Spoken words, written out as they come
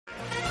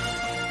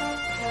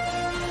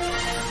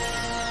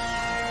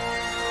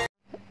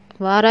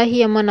வாராகி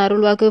அம்மன்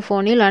அருள்வாக்கு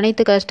போனில்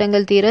அனைத்து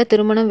கஷ்டங்கள் தீர,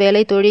 திருமணம்,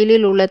 வேலை,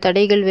 தொழிலில் உள்ள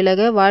தடைகள்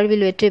விலக,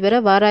 வாழ்வில் வெற்றி பெற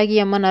வாராகி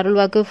அம்மன்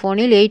அருள்வாக்கு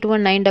போனில்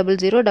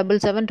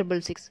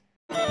 8190077666.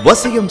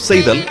 வசியம்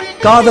செய்தல்,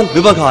 காதல்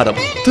விவகாரம்,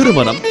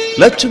 திருமணம்,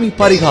 லட்சுமி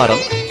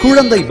பரிகாரம்,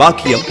 குழந்தை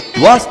பாக்கியம்,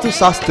 வாஸ்து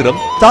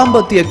சாஸ்திரம்,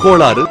 தாம்பத்திய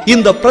கோளாறு,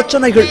 இந்த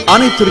பிரச்சனைகள்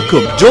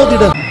அனைத்திற்கும்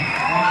ஜோதிடர்.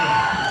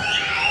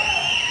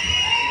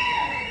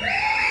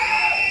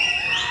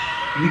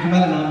 இதுக்கு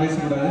மேல நான்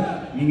பேசக்கூடாது,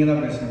 நீங்க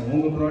தான் பேசணும்.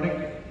 உங்க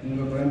ப்ராடக்ட்,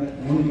 உங்க பிராண்ட்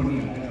ஓன் பண்ணி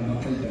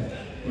மக்கள்கிட்ட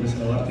ஒரு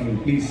சில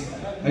வார்த்தைகள் please.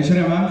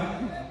 Aishwarya ma'am,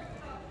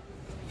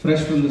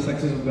 fresh from the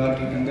success of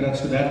Gargi,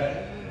 congrats to that.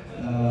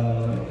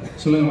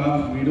 சொல்லுங்க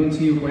ma'am, we don't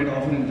see you quite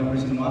often in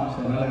Tamil cinema. So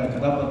அதனால்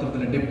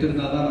கதாபாத்திரத்தில் டெப்த்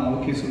இருந்தால் தான் நான்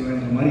ஓகே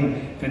சொல்லுவேன்ற மாதிரி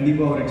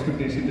கண்டிப்பாக ஒரு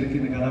எக்ஸ்பெக்டேஷன்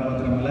இருக்குது இந்த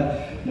கதாபாத்திரம் மேலே.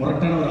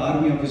 முரட்டான ஒரு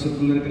ஆர்மி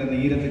ஆஃபீஸருக்குள்ளே இருக்கிற அந்த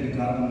ஈரத்துக்கு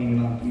காரணம்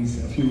நீங்கள் தான். Please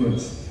few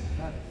words.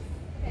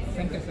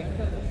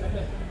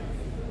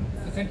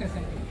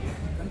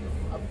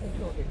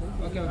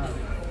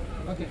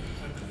 Okay.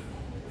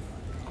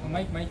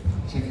 Mic.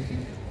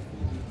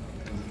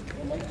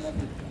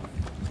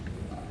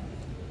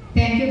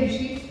 Thank you,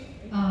 Rishi.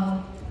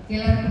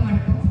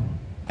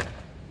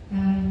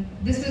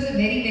 This was a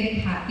very, very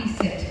happy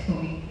set for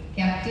me,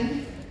 Captain.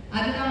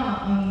 Adana,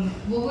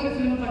 over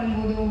film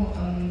pannumbodhu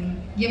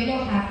evlo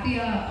happy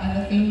ah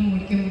adha film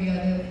mudikka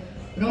mudiyadhu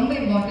romba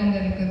important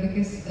enakku,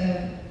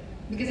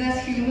 because as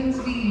humans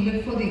we live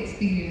for the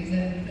experience,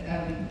 and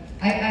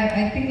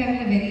I think I'm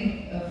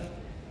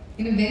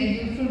in a very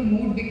beautiful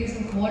mood because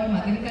of what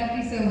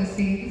Madhankati sir was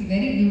saying. It's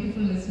very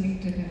beautiful listening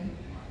to him,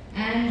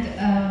 and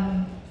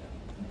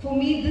for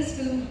me this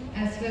film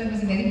as well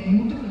was a very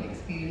beautiful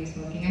experience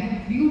working. I have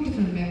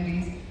beautiful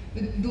memories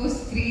with those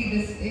three.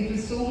 It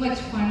was so much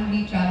fun. We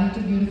traveled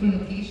to beautiful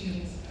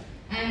locations,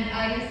 and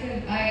Aarya said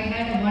I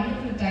had a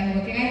wonderful time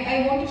working. I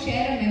want to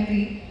share a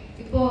memory.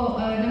 Ipo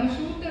nama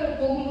shoot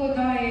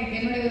pogumbodha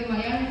enoda oru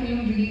Malayalam film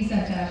release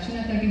aachu,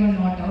 Archana 31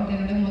 Not Out.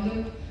 Enoda modal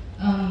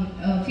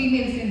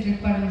female centric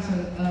padam, so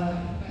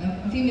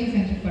female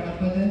centric padam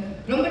podu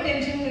romba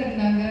tension la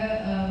irundanga.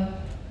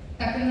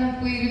 Takana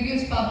poi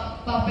reviews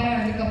paapa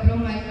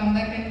adukaprom I'll come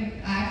back and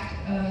act.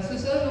 So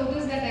sir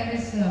noticed that I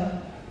was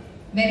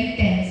very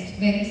tensed,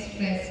 very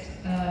stressed.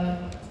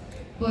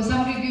 For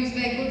some reviews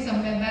were good, some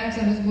were bad, so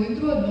I was going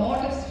through a lot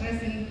of stress,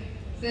 and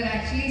sir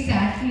actually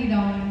sat me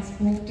down and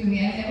spoke to me.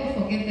 I'll never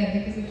forget that,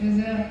 because it was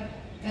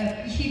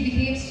he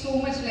behaved so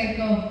much like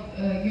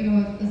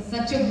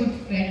such a good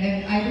friend. And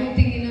I don't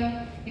think in a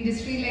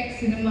industry like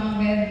cinema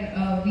where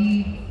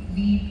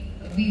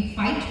we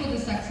fight for the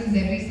success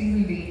every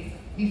single day,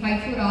 we fight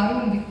for our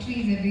own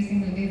victories every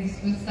single day, this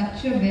was such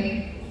a very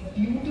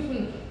beautiful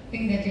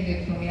thing that you did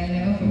for me. I'll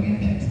never forget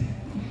that.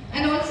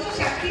 And also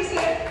Shakti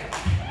sir,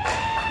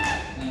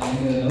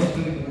 love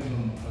story,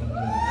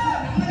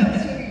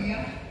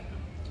 yeah.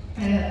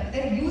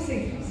 You say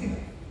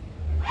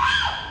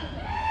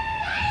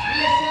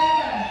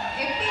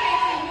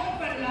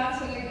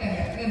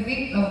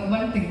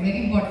one thing, very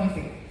important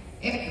thing.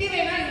 எப்படி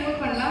வேணா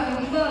involve பண்ணலாம்,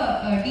 ரொம்ப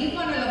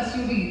டீப்பான love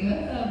story இது.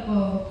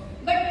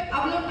 But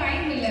அவ்வளோ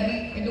time இல்லை,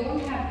 we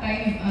don't have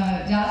time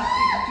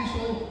ஜாஸ்தி to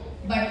show.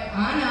 But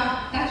ஆனா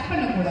touch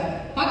பண்ணக்கூடாது,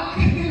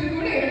 பக்கத்தில்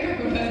கூட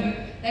இருக்கக்கூடாது.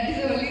 That is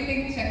the only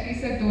thing Shakti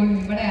sir told me.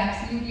 But I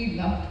absolutely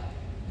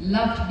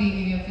loved being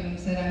in your film,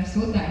 sir. I'm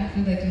so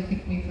thankful that you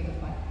picked me for the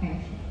part. Thank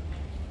you.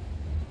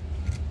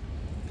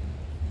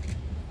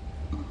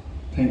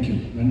 Thank you.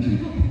 நன்றி.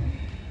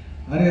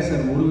 Arya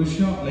sir, ஒரு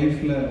விஷயம்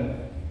லைஃப்பில்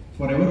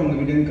for ever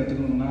உங்ககிட்டேருந்து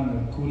கற்றுக்கணும்னா அந்த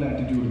cool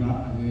attitude தான்.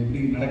 அது எப்படி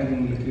நடக்குது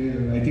உங்களுக்கு,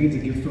 I think it's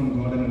a gift from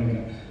God ன்னு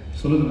நினைக்கிறேன்.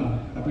 சொல்லுங்கண்ணா,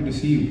 happy to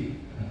see you.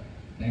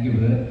 Thank you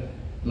brother.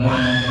 Love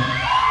you.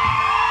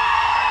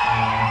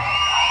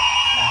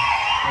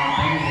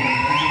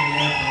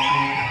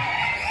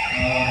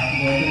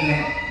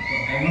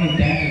 I want to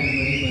thank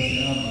everybody first.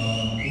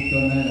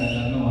 கூப்பிட்டோன்னே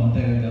எல்லாருமே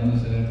வந்துட்டாங்க. தமு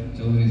sir,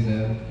 Chowdhury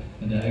sir,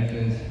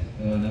 directors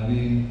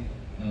Naveen,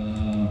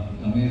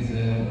 Amir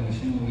sir,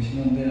 Vishnu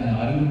வந்து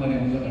அருண் மாதிரி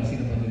அவங்க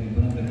கடைசியில் பார்த்தது இப்போ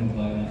தான் தெரியும்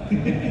பார்க்கலாம்.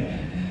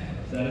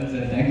 சரண்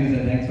sir, thank you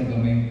sir, thanks for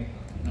coming.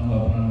 நம்ம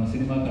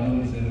சினிமா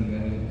கனவு சார்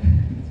இருக்காரு,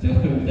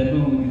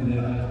 Dharmapuri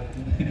sir,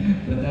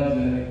 Pratap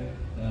sir,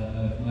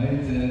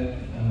 Mahith sir,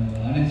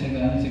 Anand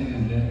Shankar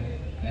sir,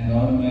 and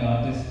all my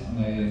artist,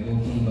 my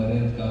Gokul,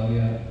 Bharat,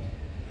 Kavya.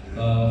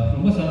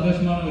 ரொம்ப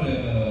சந்தோஷமான ஒரு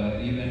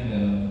event.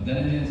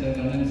 Dhananjayan sir,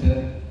 Kannan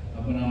sir,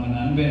 அப்போ நம்ம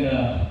நண்பேண்டா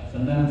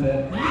சந்தானம்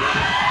சார்,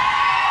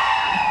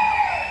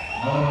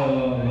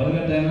 வருக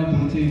டைமாக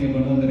பிடிச்சி இங்கே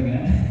கொண்டு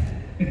வந்திருக்கேன்.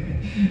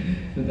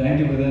 So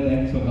thank you brother,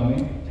 thanks for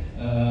coming.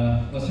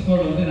 First of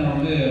all வந்து நான்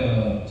வந்து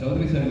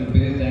சௌத்ரி சாருக்கு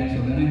பெரிய தேங்க்ஸ்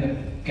சொல்கிறேன். இந்த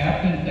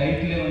கேப்டன்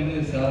டைட்டிலே வந்து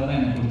சார் தான்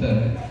எனக்கு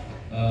கொடுத்தாரு.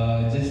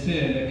 ஜஸ்ட்டு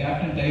இந்த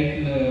கேப்டன்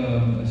டைட்டில்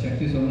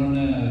சக்தி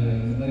சொல்லணுன்னு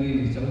இந்த மாதிரி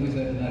சௌத்ரி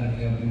சார் தான்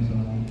இருக்குது அப்படின்னு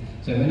சொன்னாங்க.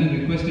 ஸோ என்ன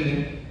ரிக்வெஸ்டடு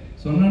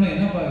சொன்னோன்னே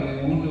என்னப்பா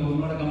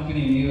உன்னோட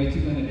கம்பெனி நீ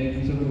வச்சுக்கோ இந்த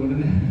டைட்டில் சொல்லி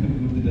உடனே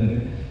கொடுத்துட்டாரு.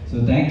 So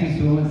thank you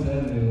so much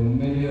sir.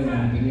 உண்மையிலேயே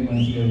பெரிய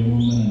மனசுக்கு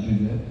ரொம்ப நன்றி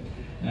sir.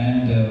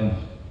 And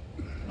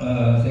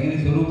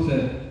second Swarup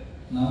sir,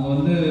 நாங்கள்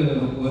வந்து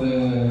ஒரு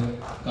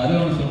கதை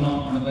ஒன்று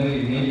சொன்னோம், அந்த மாதிரி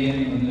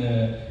ஏலியன், அந்த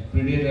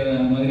ப்ரிடேட்டர்,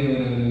 அந்த மாதிரி ஒரு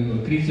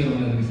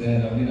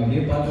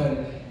பார்த்தாரு.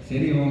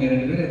 சரி இவங்க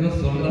 2 பேரும் ஏதோ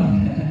சொல்கிறாங்க,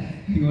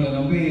 இவங்களை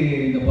நம்பி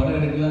இந்த படம்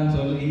எடுக்கலாம்னு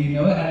சொல்லி he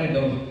never had a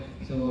doubt.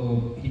 So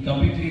he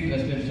completely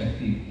trusted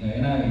சக்தி.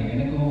 ஏன்னா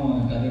எனக்கும்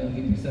கதை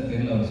பற்றி பெருசாக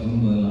தெரியல அவர்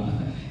சொல்லும்போதெல்லாம்.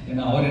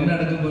 ஏன்னா அவர் என்ன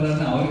எடுக்க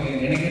போகிறாருன்னு அவருக்கு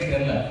எனக்கே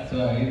தெரியல. So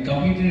he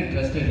completely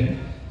trusted him.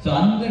 So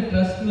அந்த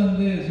ட்ரஸ்ட்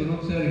வந்து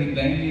Swaroop sir he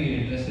blindly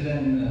trusted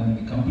and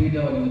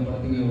கம்ப்ளீட்டாக அவர் இந்த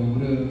படத்துக்கு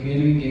ஒரு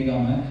கேள்வியும்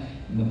கேட்காம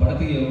இந்த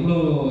படத்துக்கு எவ்வளோ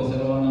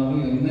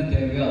செலவானாலும் என்ன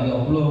தேவையோ அது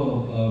அவ்வளோ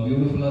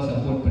பியூட்டிஃபுல்லாக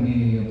சப்போர்ட்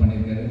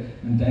பண்ணியிருக்காரு.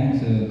 அண்ட்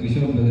தேங்க்ஸ்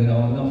கிஷோர் பிரதர்,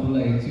 அவர் தான்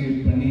ஃபுல்லாக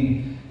எக்ஸிக்யூட் பண்ணி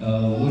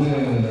ஒரு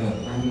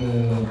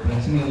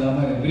பிரச்சனை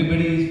இல்லாமல்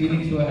everybody is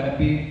feeling so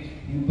happy.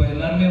 இப்போ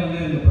எல்லாருமே வந்து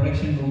இந்த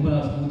ப்ரொடக்ஷன் ரொம்ப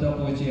ஸ்மூத்தாக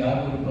போச்சு,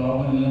 யாருக்கும் ஒரு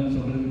ப்ராப்ளம் இல்லைன்னு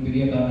சொல்கிறதுக்கு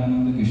பெரிய காரணம்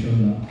வந்து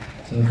கிஷோர் தான்.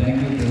 ஸோ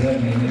தேங்க்யூ பிரதர்,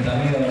 எங்கள்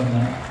தலைவர்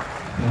தான்.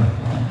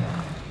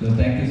 So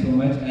thank you so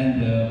much.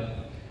 And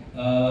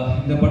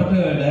இந்த படத்தை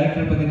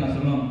டைரக்டர் பற்றி நான்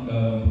சொல்லணும்,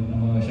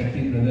 நம்ம சக்தி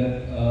brother.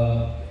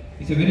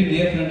 It's a very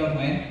dear friend of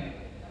mind.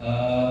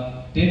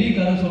 Teddy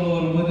கதை சொல்ல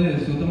வரும்போது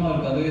சுத்தமாக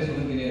ஒரு கதையே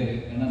சொல்ல தெரியாது.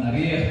 ஏன்னா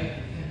நிறைய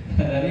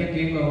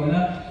கேட்கும்.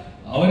 அப்படின்னா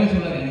அவரே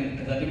சொல்லார்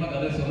எனக்கு சத்தியமாக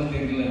கதை சொல்ல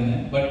தெரியலன்னு.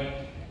 But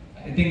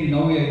I think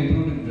now you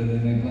improved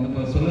brother. எனக்கு வந்து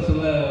இப்போ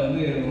சொல்ல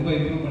வந்து ரொம்ப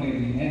இம்ப்ரூவ்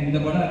பண்ணியிருக்கீங்க. இந்த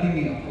படம் ஐ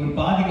திங்க் ஒரு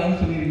பாதி கதை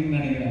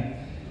சொல்லியிருக்கீங்கன்னு நினைக்கிறேன்.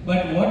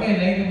 But what I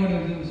like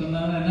about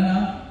சொன்னாங்கன்னா என்னன்னா,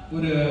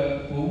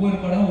 ஒவ்வொரு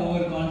படம்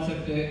ஒவ்வொரு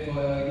கான்செப்ட்.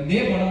 இதே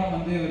படம்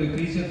வந்து ஒரு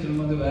க்ரீச்சர்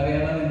ஃபிலிம் வந்து வேற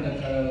யாராவது இந்த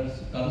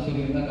கதை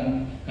சொல்லியிருந்தா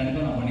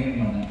கண்டிப்பாக நான் பண்ணிட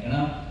மாட்டேன்.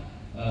 ஏன்னா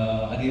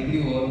அது எப்படி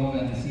வரும்,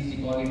 அந்த சிஜி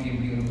குவாலிட்டி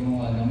எப்படி இருக்கும்,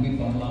 அதை நம்பி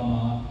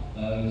பண்ணலாமா,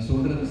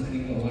 சொல்றது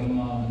ஸ்க்ரீனில்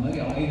வருமா, அந்த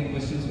மாதிரி 1000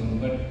 கொஸ்டின்ஸ்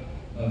வரும். பட்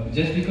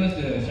just because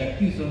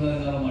சக்தி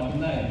சொன்னதுனால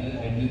மட்டும்தான்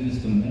I did this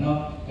film. ஏன்னா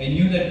I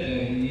knew that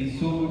he is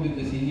so good with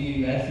the CG,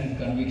 he has his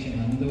conviction.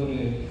 அந்த ஒரு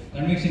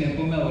கன்விக்ஷன்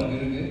எப்பவுமே அவருக்கு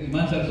இருக்கு.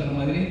 இமான் சார் சொன்ன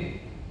மாதிரி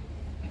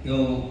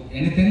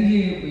எனக்கு தெரிஞ்சு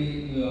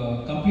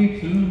கம்ப்ளீட்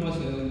ஃபிலிம் வாஸ்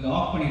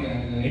லாக்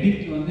பண்ணிட்டாங்க.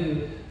 எடிட் வந்து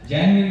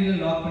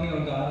ஜான்வரியில் லாக் பண்ணி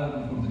அவருக்கு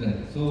ஆர்டர் கொடுத்துட்டாரு.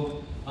 ஸோ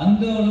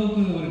அந்த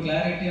அளவுக்கு ஒரு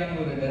கிளாரிட்டியான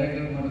ஒரு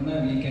டைரக்டர்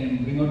மட்டும்தான் we can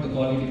bring out the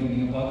quality.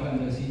 நீங்கள் பார்க்குற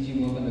அந்த சிஜி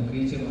ஒர்க், அந்த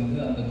க்ரீச்சர் வந்து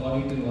அந்த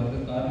குவாலிட்டியில்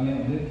வர்றதுக்கு காரணமே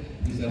வந்து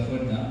இஸ்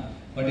எஃபர்ட் தான்.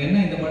 பட் என்ன,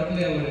 இந்த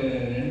படத்தில் ஒரு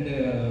 2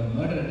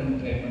 மர்டர்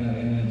அட்டெம்ப்ட் ட்ரை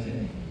பண்ணார் என்ன வச்சு.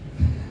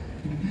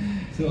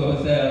 ஸோ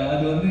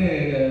அது வந்து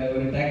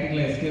ஒரு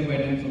டாக்டிக்கலாக எஸ்கேப்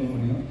ஆகிட்டேன்னு சொல்ல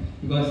முடியும்.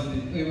 Because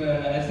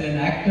as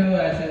an actor,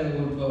 as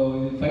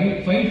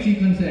fight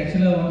sequence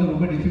ஆக்சுவலாக வந்து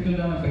ரொம்ப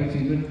டிஃபிகல்ட்டான ஃபைட்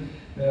சீக்வன்ஸ்.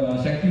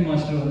 சக்தி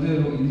மாஸ்டர் வந்து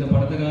இந்த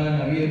படத்துக்காக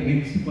நிறைய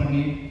ரிக்ஸ்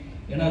பண்ணி,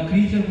 ஏன்னா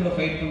க்ரீச்சர் கூட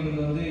ஃபைட் பண்ணுறது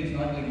வந்து it's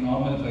not like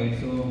normal fight.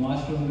 So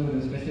master வந்து ஒரு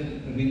ஸ்பெஷல்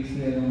ரிக்ஸ்,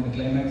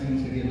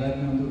 கிளைமேக்ஸும் சரி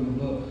எல்லாருமே வந்து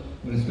ரொம்ப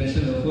ஒரு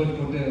ஸ்பெஷல் எஃபோர்ட்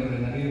போட்டு ஒரு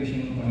நிறைய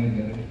விஷயங்கள்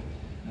பண்ணியிருக்காரு.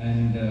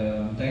 அண்ட்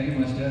தேங்க்யூ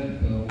மாஸ்டர்,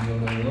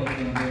 உங்களோட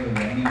ஒர்க் வந்து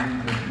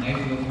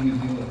நைட்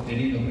ஒர்க்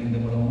டெடி அப்புறம் இந்த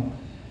படம்.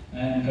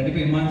 அண்ட்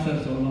கண்டிப்பாக இமான்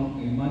சார் சொல்லணும்.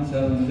 இமான்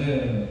சார் வந்து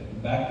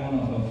back phone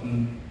of a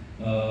film.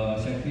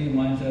 Sakthi,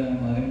 Imman sir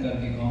and Madan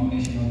Gargi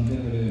combination வந்து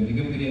ஒரு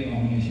மிகப்பெரிய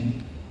combination.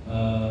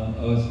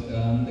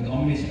 The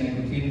combination I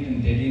could feel it in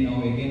Delhi. Now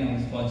again I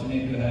was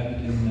fortunate to have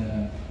it in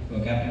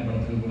Captain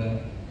படத்தில் கூட.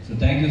 So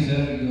thank you sir,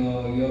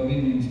 you have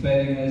been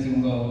inspiring us.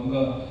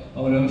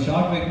 Our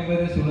short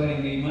வைக்கும்போதே சொல்லுவார்,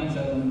 இங்கே Imman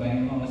sir வந்து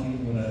பயங்கரமாக வாசிக்க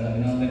போகிறாரு,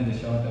 அதனால தான் இந்த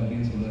ஷார்ட்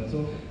அப்படின்னு சொல்லுவார். So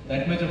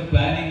that much of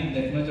planning,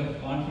 that much of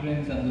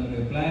confidence, அந்த ஒரு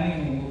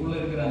பிளானிங் உங்களுக்குள்ளே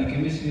இருக்கிற அந்த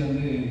கெமிஸ்ட்ரி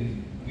வந்து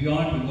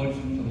பியாண்ட்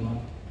வேர்ட்ஸ்ன்னு சொல்லலாம்.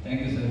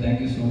 Thank you sir,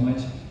 thank you so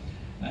much.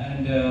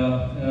 And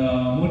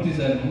Murthy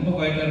sir ரொம்ப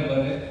குவைட்டாக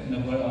இருப்பார் இந்த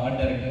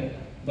ஆர்ட் டைரக்டர்.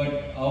 பட்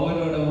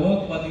அவரோட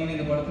ஒர்க் பார்த்தீங்கன்னா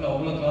இந்த படத்தில்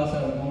அவ்வளோ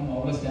கிளாஸாக இருக்கும்,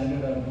 அவ்வளோ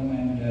ஸ்டாண்டர்டாக இருக்கும்.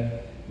 அண்ட்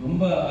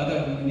ரொம்ப அதை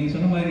நீங்கள்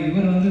சொன்ன மாதிரி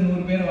இவர் வந்து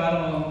 100 பேர் வேலை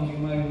வாங்க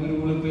முடியுமா, இவர்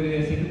இவ்வளோ பேர்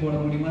செட்டு போட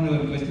முடியுமான்னு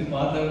ஒரு கொஸ்டின்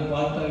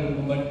பார்த்தா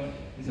இருக்கும். But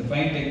it's a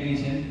fine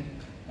technician.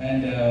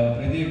 And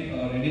Pradeep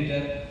our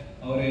editor,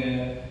 அவர்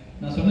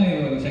நான்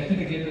சொன்னேன்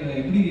சக்திகிட்ட கேட்டதை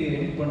எப்படி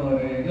எடிட்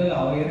பண்ணுவார், இல்லை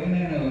அவர்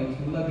ஏற்கனவே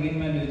ஃபுல்லாக க்ரீன்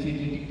மேன் வச்சு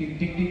tick tick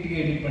tick tick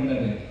edit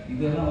பண்ணுறாரு,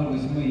 இதெல்லாம்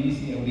அவருக்கு சும்மா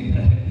ஈஸி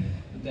அப்படின்னாரு.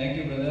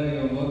 Thank you brother,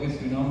 your work is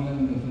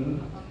phenomenal இந்த ஃபில்ம்.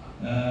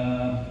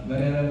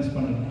 வேறு ஏதாவது மிஸ்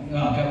பண்ணுறேன்.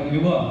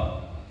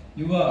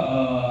 யுவா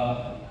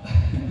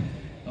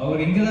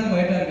அவர் இங்கே தான்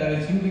குவைட்டாக இருக்காரு,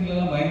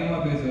 ஷூட்டிங்லலாம்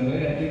பயங்கரமாக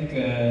பேசுவார். I think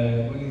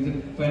it's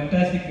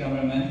fantastic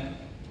cameraman.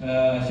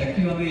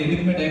 சக்தி வந்து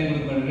எதுக்குமே டைம்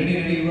கொடுப்பாரு, ரெடி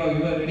யுவா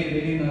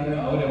ரெடினாரு.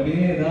 அவர்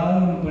அப்படியே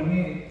ஏதாவது ஒன்று பண்ணி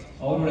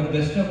அவரோட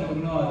பெஸ்ட்டாக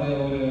கொடுக்கணும், அது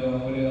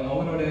ஒரு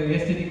அவரோட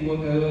ஏஸ்தெட்டிக்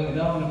ஒர்க்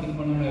ஏதாவது ஒன்று ஃபில்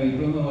பண்ணணும்,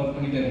 இப்போவுமே ஒர்க்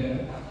பண்ணிகிட்டே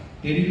இருக்காரு.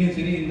 டெடிலையும்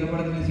சரி இந்த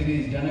படத்துலையும் சரி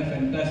is done a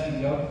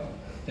fantastic job.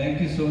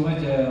 Thank you so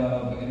much.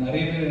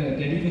 நிறைய பேர்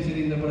டெடிலையும்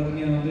சரி இந்த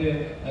படத்துலையும் வந்து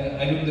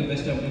ஐ லுக் த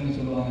பெஸ்ட் அப்படின்னு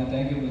சொல்லுவாங்க.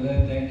 Thank you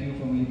brother, thank you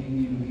for making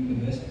me looking the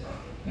best.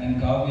 And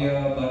Kavya,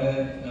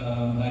 Bharat,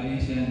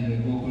 Harish and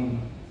Gokul,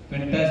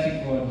 fantastic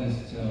for this.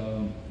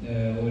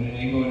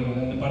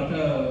 இந்த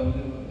படத்தில்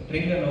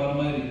ட்ரெயிலரில் வர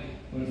மாதிரி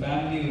ஒரு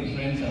ஃபேமிலி, ஒரு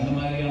ஃப்ரெண்ட்ஸ், அந்த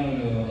மாதிரியான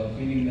ஒரு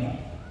ஃபீலிங் தான்.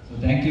 So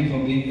thank you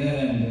for being there.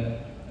 And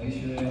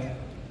Aishwarya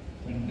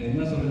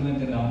என்ன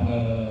சொல்கிறதுன்னு தெரியல, அவங்க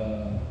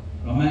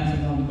ரொமான்ஸ்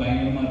எல்லாம் வந்து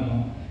பயங்கரமாக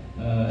இருக்கும்.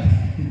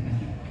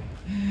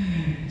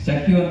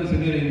 சக்தி வந்து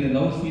சொல்லி இந்த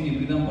லவ் சீன்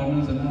இப்படி தான்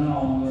பண்ணணும்னு சொன்னாங்கன்னா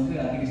அவங்க வந்து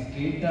அதுக்கு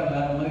ஸ்ட்ரெயிட்டாக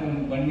வேறு மாதிரி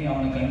ஒன்று பண்ணி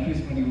அவனை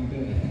கன்ஃபியூஸ் பண்ணி விட்டு.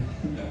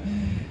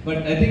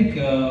 பட் ஐ திங்க்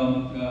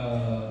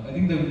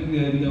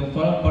இந்த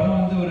படம்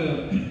வந்து ஒரு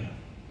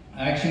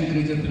action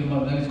creature film.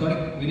 It's got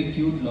a very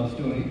cute love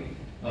story.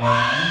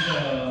 And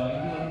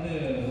இது வந்து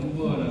ரொம்ப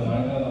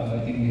அழகாக I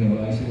think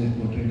Aishwarya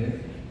portrayed it.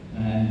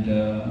 And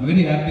I'm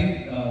very happy.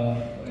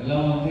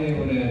 எல்லாம் வந்து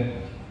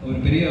ஒரு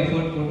பெரிய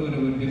எஃபர்ட் போட்டு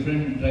ஒரு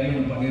டிஃப்ரெண்ட் ட்ரை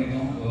ஒன்று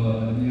பண்ணியிருக்கோம்.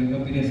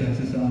 மிகப்பெரிய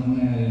சக்ஸஸ்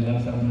ஆகணும்னு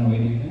எல்லாரும் சார் நான்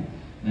வேண்டியிருக்கேன்.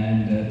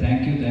 And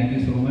thank you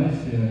so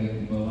much.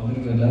 இப்போ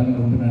வந்திருக்க எல்லாருக்கும்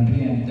ரொம்ப நன்றி.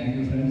 And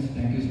thank you friends,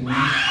 thank you so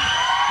much.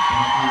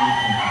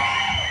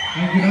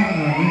 தேங்க்யூண்ணா.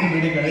 நான் மீண்டும்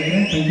video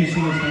கிடைக்கிறேன். Thank you so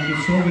much, thank you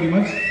so very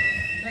much.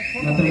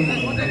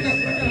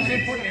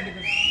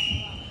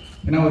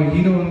 ஏன்னா ஒரு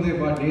ஹீரோ வந்து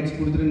இப்போ டேட்ஸ்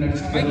கொடுத்துட்டு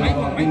நடிச்சுட்டு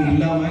போயிடலாம் அப்படின்னு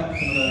இல்லாமல்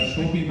என்னோட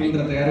ஷோ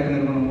பீப்புள்ன்ற தயாரிப்பு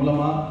நிறுவனம்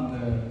மூலமாக அந்த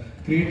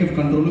கிரியேட்டிவ்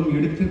கண்ட்ரோலும்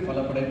எடுத்து பல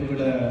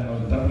படைப்புகளை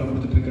அவர் தரப்பில்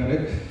கொடுத்துட்ருக்காரு.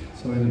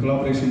 ஸோ இந்த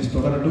கொலாபரேஷன்ஸ்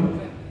தொடரட்டும்.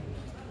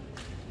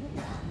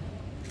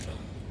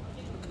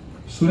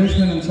 சுரேஷ்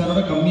மேனன்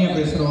சாரோட கம்மியாக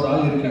பேசுகிற ஒரு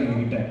ஆள் இருக்காங்க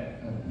என்கிட்ட,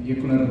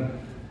 இயக்குனர்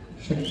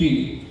சக்தி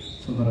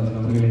சுந்தரராஜன்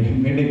அவர்களை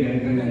மேடைக்கு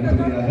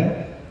அழைக்கிறதுக்காக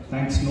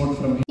தேங்க்ஸ் நோட்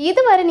ஃப்ரம்.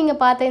 இதுவரை நீங்கள்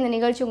பார்த்த இந்த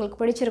நிகழ்ச்சி உங்களுக்கு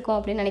பிடிச்சிருக்கும்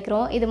அப்படின்னு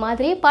நினைக்கிறோம். இது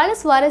மாதிரி பல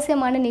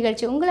சுவாரஸ்யமான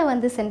நிகழ்ச்சி உங்களை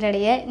வந்து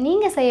சென்றடைய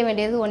நீங்கள் செய்ய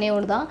வேண்டியது ஒன்றே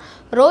ஒன்று தான்.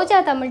 ரோஜா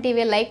தமிழ்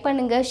டிவியை லைக்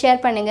பண்ணுங்கள்,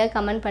 ஷேர் பண்ணுங்கள்,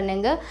 கமெண்ட்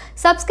பண்ணுங்கள்,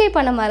 சப்ஸ்கிரைப்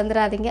பண்ண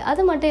மறந்துடாதீங்க.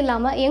 அது மட்டும்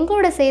இல்லாமல்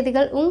எங்களோட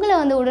செய்திகள் உங்களை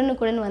வந்து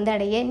உடனுக்குடன் வந்து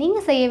அடைய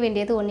நீங்கள் செய்ய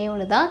வேண்டியது ஒன்றே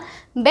ஒன்று தான்,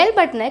 பெல்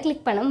பட்டனை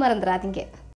கிளிக் பண்ண மறந்துடாதீங்க.